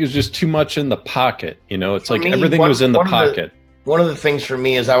I think it was just too much in the pocket. It's For like me, everything was in the pocket. One of the things for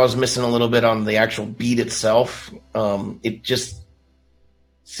me is I was missing a little bit on the actual beat itself. It just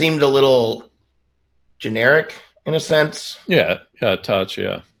seemed a little generic in a sense. Yeah, touch,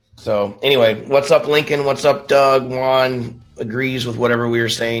 yeah. So anyway, what's up, Lincoln? What's up, Doug? Juan agrees with whatever we were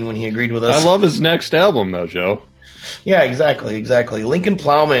saying when he agreed with us. I love his next album, though, Joe. Yeah, exactly. Lincoln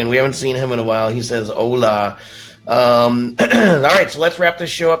Plowman, we haven't seen him in a while. He says, hola. All right, so let's wrap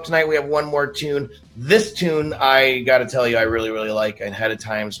this show up tonight. We have one more tune. This tune, I got to tell you, I really, really like ahead of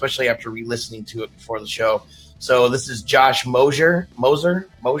time, especially after re-listening to it before the show. So this is Josh Moser. I don't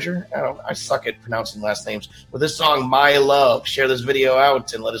know. I suck at pronouncing last names. With this song, My Love. Share this video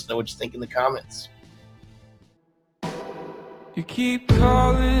out and let us know what you think in the comments. You keep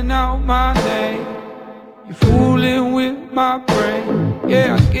calling out my name. You're fooling with my brain.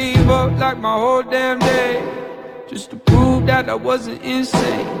 Yeah, I gave up like my whole damn day, just to prove that I wasn't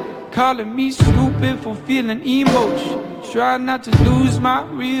insane. Calling me stupid for feeling emotion. Try not to lose my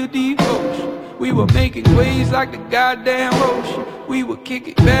real devotion. We were making waves like the goddamn ocean. We would kick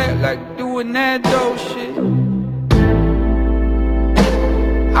it back like doing that dope shit.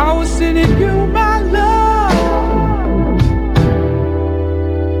 I was sending you my love.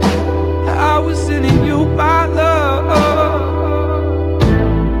 I was sending you my love.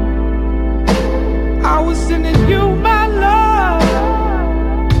 I was sending you my love.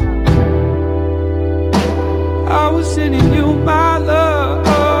 I was sending you my love.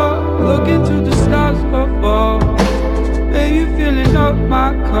 Look into the stars above. Baby, filling up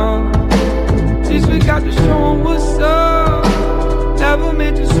my cup. This week got to show 'em what's up. Never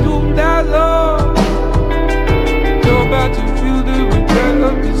meant to stoop that low. You're about to feel the regret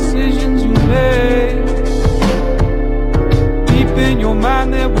of decisions you made. Deep in your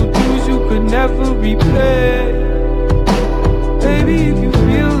mind there were dues you could never repay. Baby, if you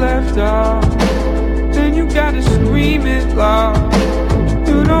feel left out, then you gotta scream it loud.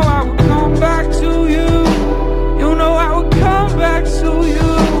 You know I would come back to you. You know I would come back to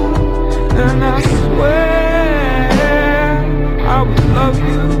you. And I swear I would love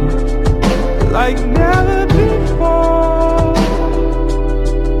you like never before.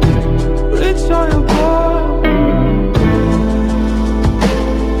 Rich on your boy.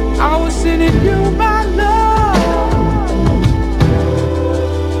 I was sending you my love.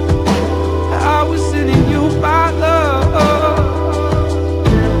 I was sending you my love.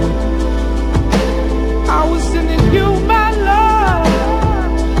 I was sending you my love.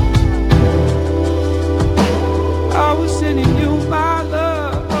 I was sending you my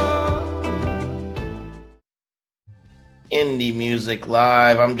love. Indie Music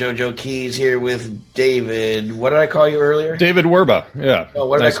Live. I'm JoJo Keys here with David. What did I call you earlier? David Werba, yeah. Oh,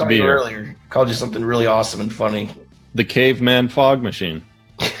 what did Nice I to call be you here. earlier? Called you something really awesome and funny. The Caveman Fog Machine.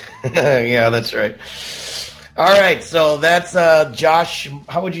 Yeah, that's right. All right, so that's Josh.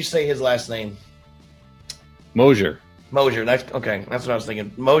 How would you say his last name? Mosier. Mosier. That's okay. That's what I was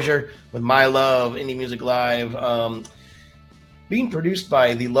thinking. Mosier with My Love, Indie Music Live, being produced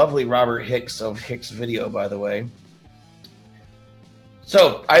by the lovely Robert Hicks of Hicks Video, by the way.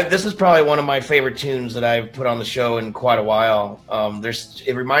 So this is probably one of my favorite tunes that I've put on the show in quite a while.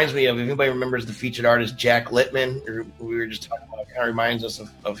 It reminds me of, if anybody remembers the featured artist Jack Littman, or we were just talking about, it kind of reminds us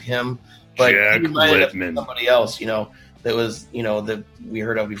of him. But Jack he reminded us of Littman. somebody else, that was, that we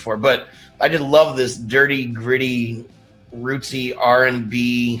heard of before. But I just love this dirty, gritty, rootsy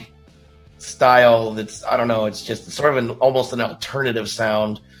R&B style. That's, I don't know, it's just sort of almost an alternative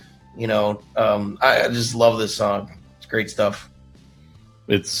sound. I just love this song. It's great stuff.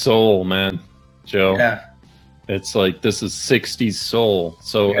 It's soul, man, Joe. Yeah. It's like, this is 60s soul.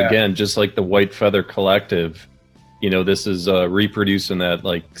 So Yeah. again, just like the White Feather Collective, this is reproducing that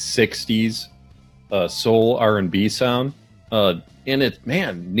like 60s soul R&B sound. And it,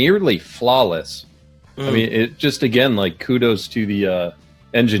 man, nearly flawless. I mean, it just, again, like, kudos to the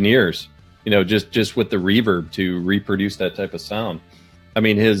engineers, just with the reverb to reproduce that type of sound. I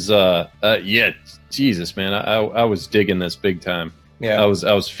mean, his, Jesus, man, I was digging this big time. Yeah. I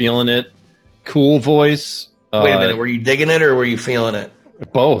was feeling it. Cool voice. Wait a minute, were you digging it or were you feeling it?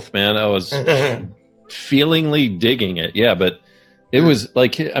 Both, man. I was feelingly digging it. Yeah, but it was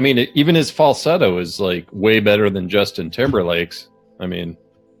like, I mean, even his falsetto is like way better than Justin Timberlake's. I mean,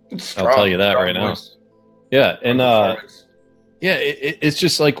 I'll tell you that right now. Yeah, and Yeah, it's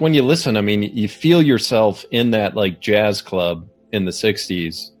just like when you listen, I mean, you feel yourself in that like jazz club in the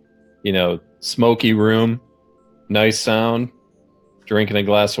 60s, you know, smoky room, nice sound, drinking a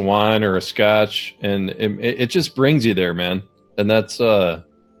glass of wine or a scotch, and it just brings you there, man. And that's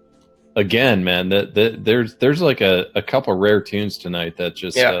again, man, that there's like a couple rare tunes tonight that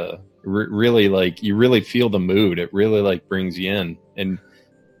just really like you really feel the mood. It really like brings you in, and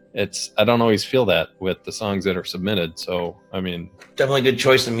I don't always feel that with the songs that are submitted. So I mean, definitely good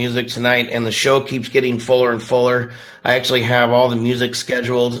choice of music tonight, and the show keeps getting fuller and fuller. I actually have all the music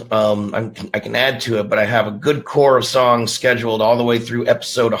scheduled. I can add to it, but I have a good core of songs scheduled all the way through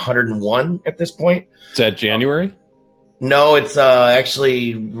episode 101 at this point. Is that January? No, it's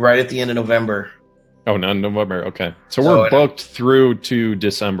actually right at the end of November. Oh, not November. Okay, so we're booked through to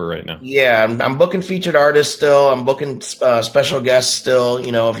December right now. Yeah, I'm booking featured artists still. I'm booking special guests still.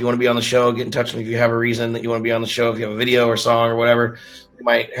 You know, if you want to be on the show, get in touch with me if you have a reason that you want to be on the show. If you have a video or song or whatever, we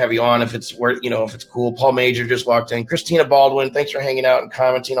might have you on if it's worth. You know, if it's cool. Paul Major just walked in. Christina Baldwin, thanks for hanging out and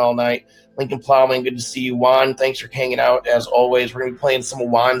commenting all night. Lincoln Plowman, good to see you. Juan, thanks for hanging out as always. We're gonna be playing some of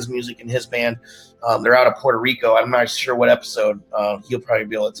Juan's music in his band. They're out of Puerto Rico. I'm not sure what episode. He'll probably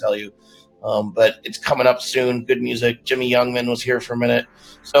be able to tell you. But it's coming up soon. Good music. Jimmy Youngman was here for a minute.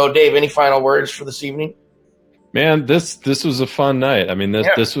 So, Dave, any final words for this evening? Man, this was a fun night. I mean,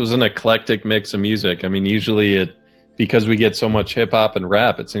 this was an eclectic mix of music. I mean, usually because we get so much hip hop and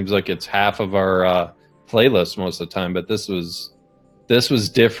rap, it seems like it's half of our playlist most of the time. But this was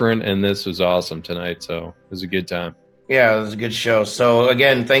different, and this was awesome tonight. So it was a good time. Yeah, it was a good show. So,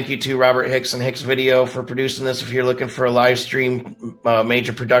 again, thank you to Robert Hicks and Hicks Video for producing this. If you're looking for a live stream,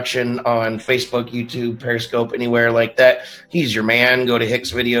 major production on Facebook, YouTube, Periscope, anywhere like that, he's your man. Go to Hicks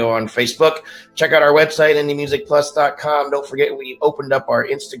Video on Facebook. Check out our website, indiemusicplus.com. Don't forget, we opened up our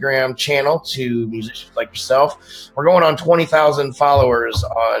Instagram channel to musicians like yourself. We're going on 20,000 followers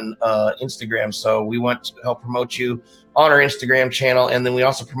on Instagram, so we want to help promote you on our Instagram channel, and then we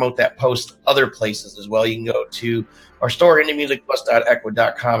also promote that post other places as well. You can go to our store,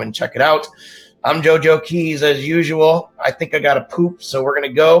 indiemusicplus.equa.com, and check it out. I'm JoJo Keys as usual. I think I got to poop, so we're going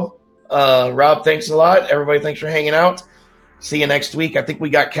to go. Rob, thanks a lot. Everybody, thanks for hanging out. See you next week. I think we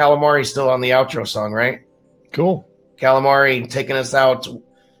got Calamari still on the outro song, right? Cool. Calamari taking us out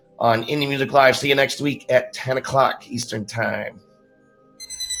on Indie Music Live. See you next week at 10 o'clock Eastern Time.